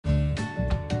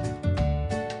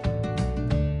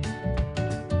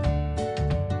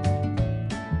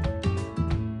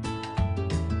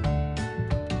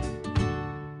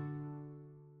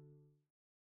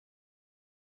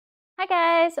Hi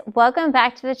guys, welcome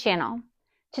back to the channel.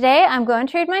 Today I'm going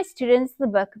to read my students the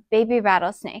book Baby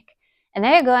Rattlesnake, and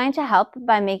they are going to help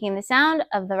by making the sound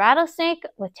of the rattlesnake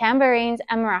with tambourines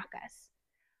and maracas.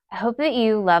 I hope that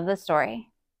you love the story.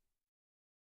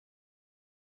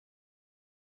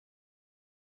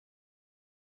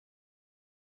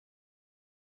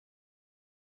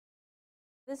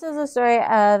 This is the story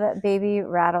of Baby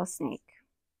Rattlesnake.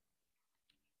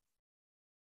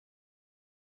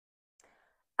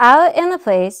 Out in the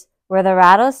place where the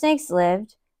rattlesnakes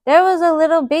lived, there was a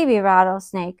little baby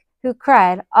rattlesnake who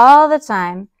cried all the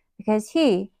time because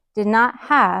he did not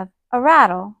have a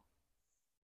rattle.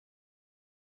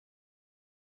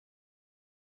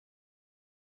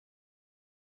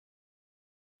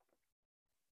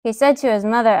 He said to his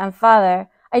mother and father,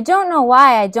 "I don't know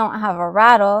why I don't have a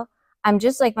rattle. I'm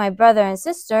just like my brother and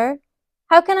sister.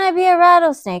 How can I be a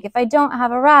rattlesnake if I don't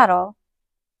have a rattle?"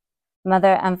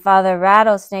 Mother and Father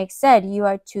Rattlesnake said, "You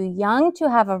are too young to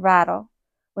have a rattle.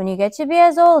 When you get to be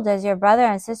as old as your brother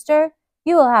and sister,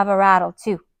 you will have a rattle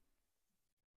too."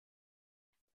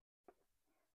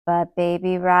 But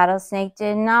Baby Rattlesnake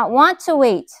did not want to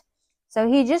wait, so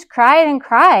he just cried and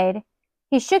cried.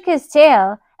 He shook his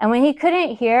tail, and when he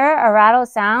couldn't hear a rattle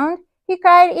sound, he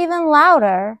cried even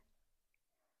louder.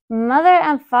 Mother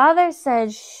and Father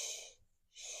said, "Shh,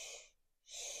 shh,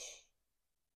 shh."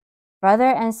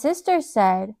 Brother and sister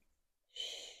said,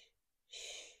 "Shh,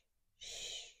 shh,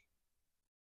 shh."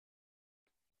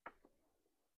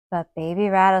 But Baby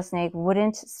Rattlesnake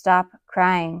wouldn't stop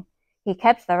crying. He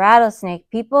kept the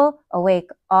rattlesnake people awake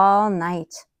all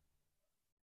night.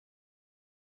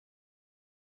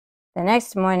 The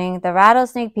next morning, the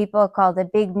rattlesnake people called a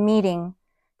big meeting.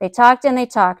 They talked and they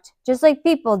talked, just like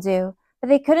people do, but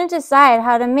they couldn't decide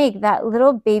how to make that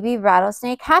little baby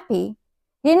rattlesnake happy.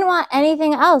 He didn't want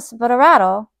anything else but a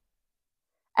rattle.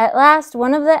 At last,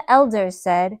 one of the elders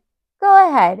said, "Go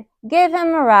ahead, give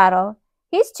him a rattle.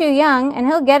 He's too young and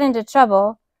he'll get into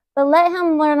trouble, but let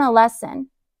him learn a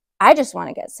lesson. I just want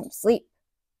to get some sleep."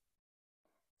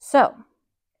 So,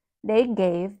 they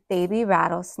gave Baby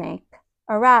Rattlesnake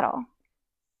a rattle.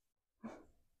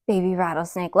 Baby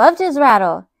Rattlesnake loved his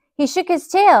rattle. He shook his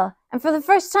tail, and for the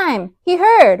first time, he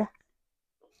heard.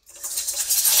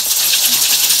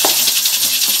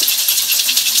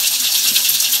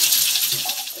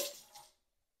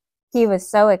 He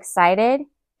was so excited,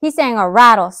 he sang a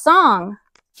rattle song.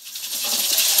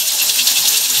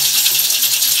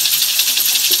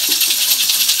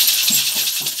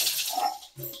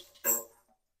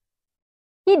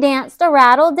 He danced a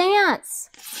rattle dance.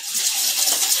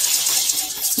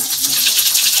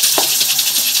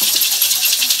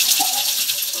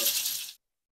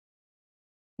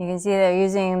 You can see they're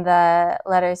using the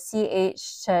letter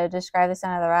CH to describe the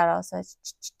sound of the rattle. So it's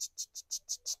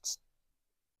ch-ch-ch-ch-ch-ch-ch.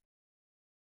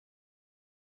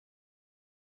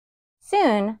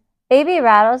 Soon, Baby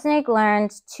Rattlesnake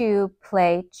learned to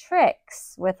play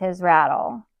tricks with his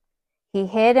rattle. He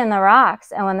hid in the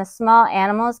rocks, and when the small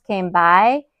animals came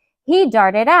by, he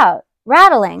darted out,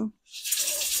 rattling.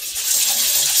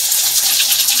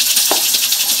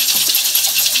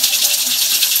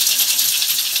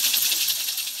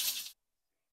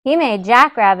 He made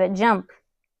Jackrabbit jump.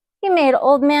 He made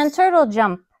Old Man Turtle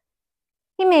jump.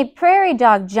 He made Prairie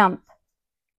Dog jump.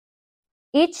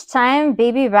 Each time,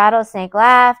 Baby Rattlesnake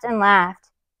laughed and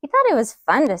laughed. He thought it was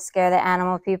fun to scare the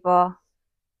animal people.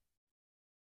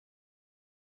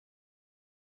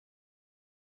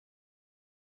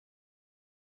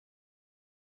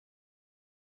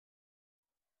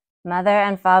 Mother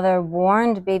and Father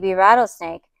warned Baby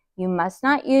Rattlesnake, "You must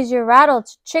not use your rattle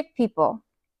to trick people."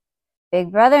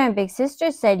 Big Brother and Big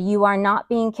Sister said, "You are not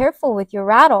being careful with your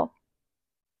rattle."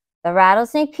 The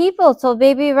rattlesnake people told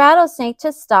Baby Rattlesnake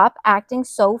to stop acting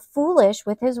so foolish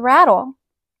with his rattle.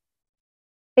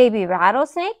 Baby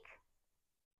Rattlesnake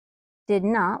did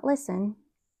not listen.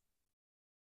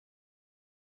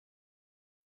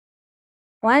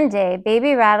 One day,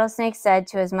 Baby Rattlesnake said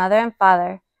to his mother and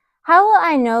father, "How will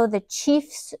I know the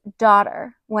chief's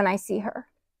daughter when I see her?"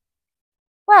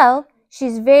 "Well,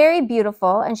 she's very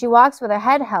beautiful and she walks with her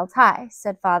head held high,"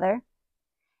 said Father.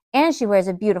 "And she wears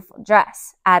a beautiful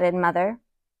dress," added Mother.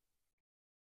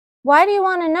 "Why do you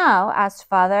want to know?" asked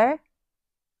Father.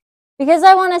 "Because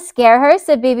I want to scare her,"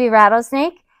 said Baby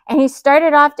Rattlesnake, and he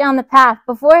started off down the path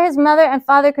before his mother and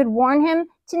father could warn him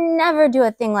to never do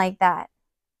a thing like that.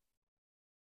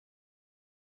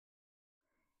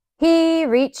 He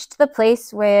reached the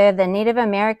place where the Native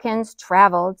Americans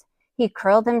traveled. He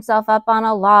curled himself up on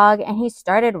a log and he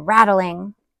started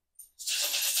rattling.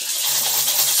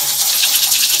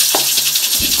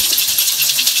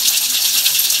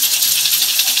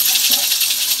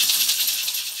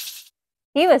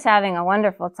 He was having a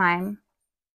wonderful time.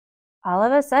 All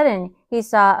of a sudden, he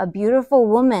saw a beautiful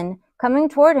woman coming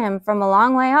toward him from a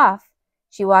long way off.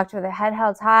 She walked with her head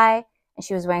held high, and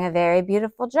she was wearing a very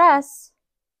beautiful dress.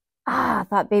 Ah,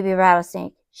 thought Baby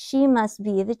Rattlesnake, she must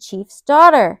be the chief's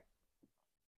daughter.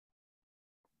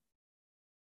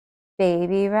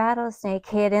 Baby Rattlesnake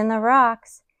hid in the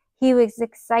rocks. He was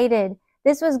excited.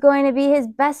 This was going to be his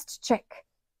best trick.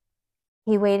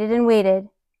 He waited and waited.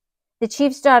 The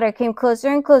chief's daughter came closer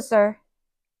and closer.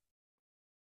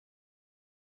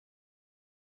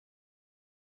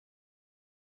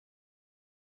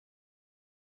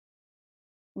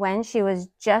 When she was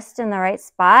just in the right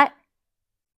spot,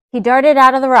 he darted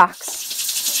out of the rocks.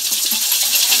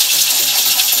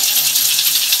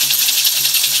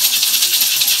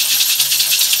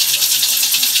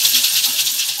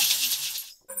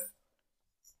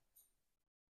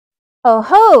 "Oh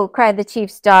ho!" cried the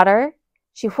chief's daughter.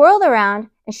 She whirled around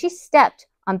and she stepped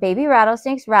on Baby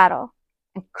Rattlesnake's rattle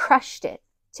and crushed it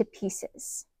to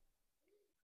pieces.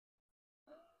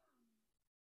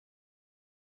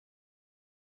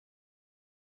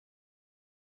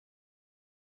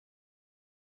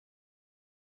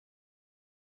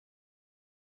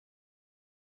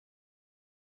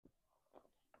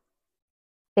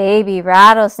 Baby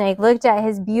Rattlesnake looked at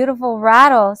his beautiful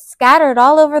rattle scattered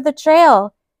all over the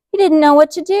trail. He didn't know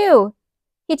what to do.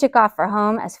 He took off for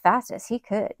home as fast as he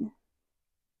could.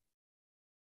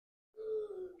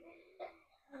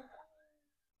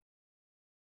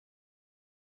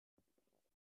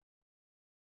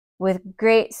 With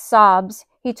great sobs,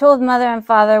 he told Mother and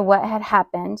Father what had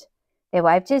happened. They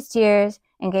wiped his tears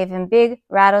and gave him big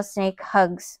rattlesnake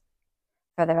hugs.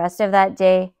 For the rest of that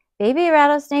day, Baby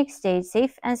Rattlesnake stayed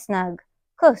safe and snug,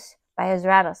 close by his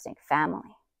rattlesnake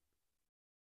family.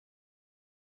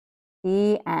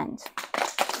 The end.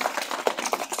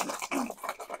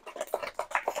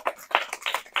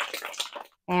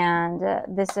 And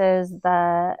this is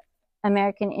the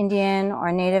American Indian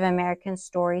or Native American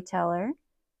storyteller.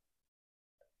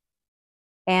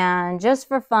 And just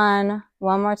for fun,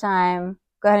 one more time,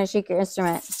 go ahead and shake your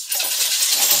instrument.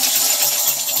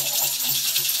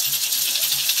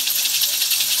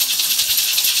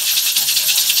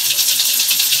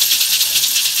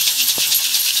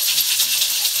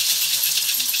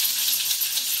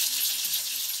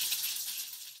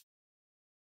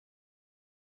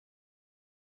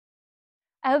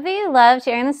 I hope that you loved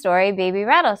hearing the story Baby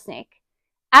Rattlesnake.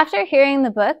 After hearing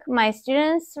the book, my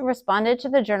students responded to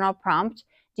the journal prompt,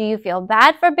 "Do you feel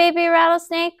bad for Baby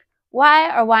Rattlesnake?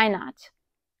 Why or why not?"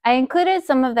 I included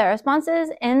some of their responses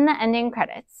in the ending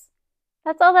credits.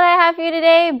 That's all that I have for you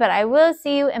today, but I will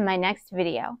see you in my next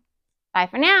video. Bye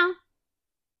for now.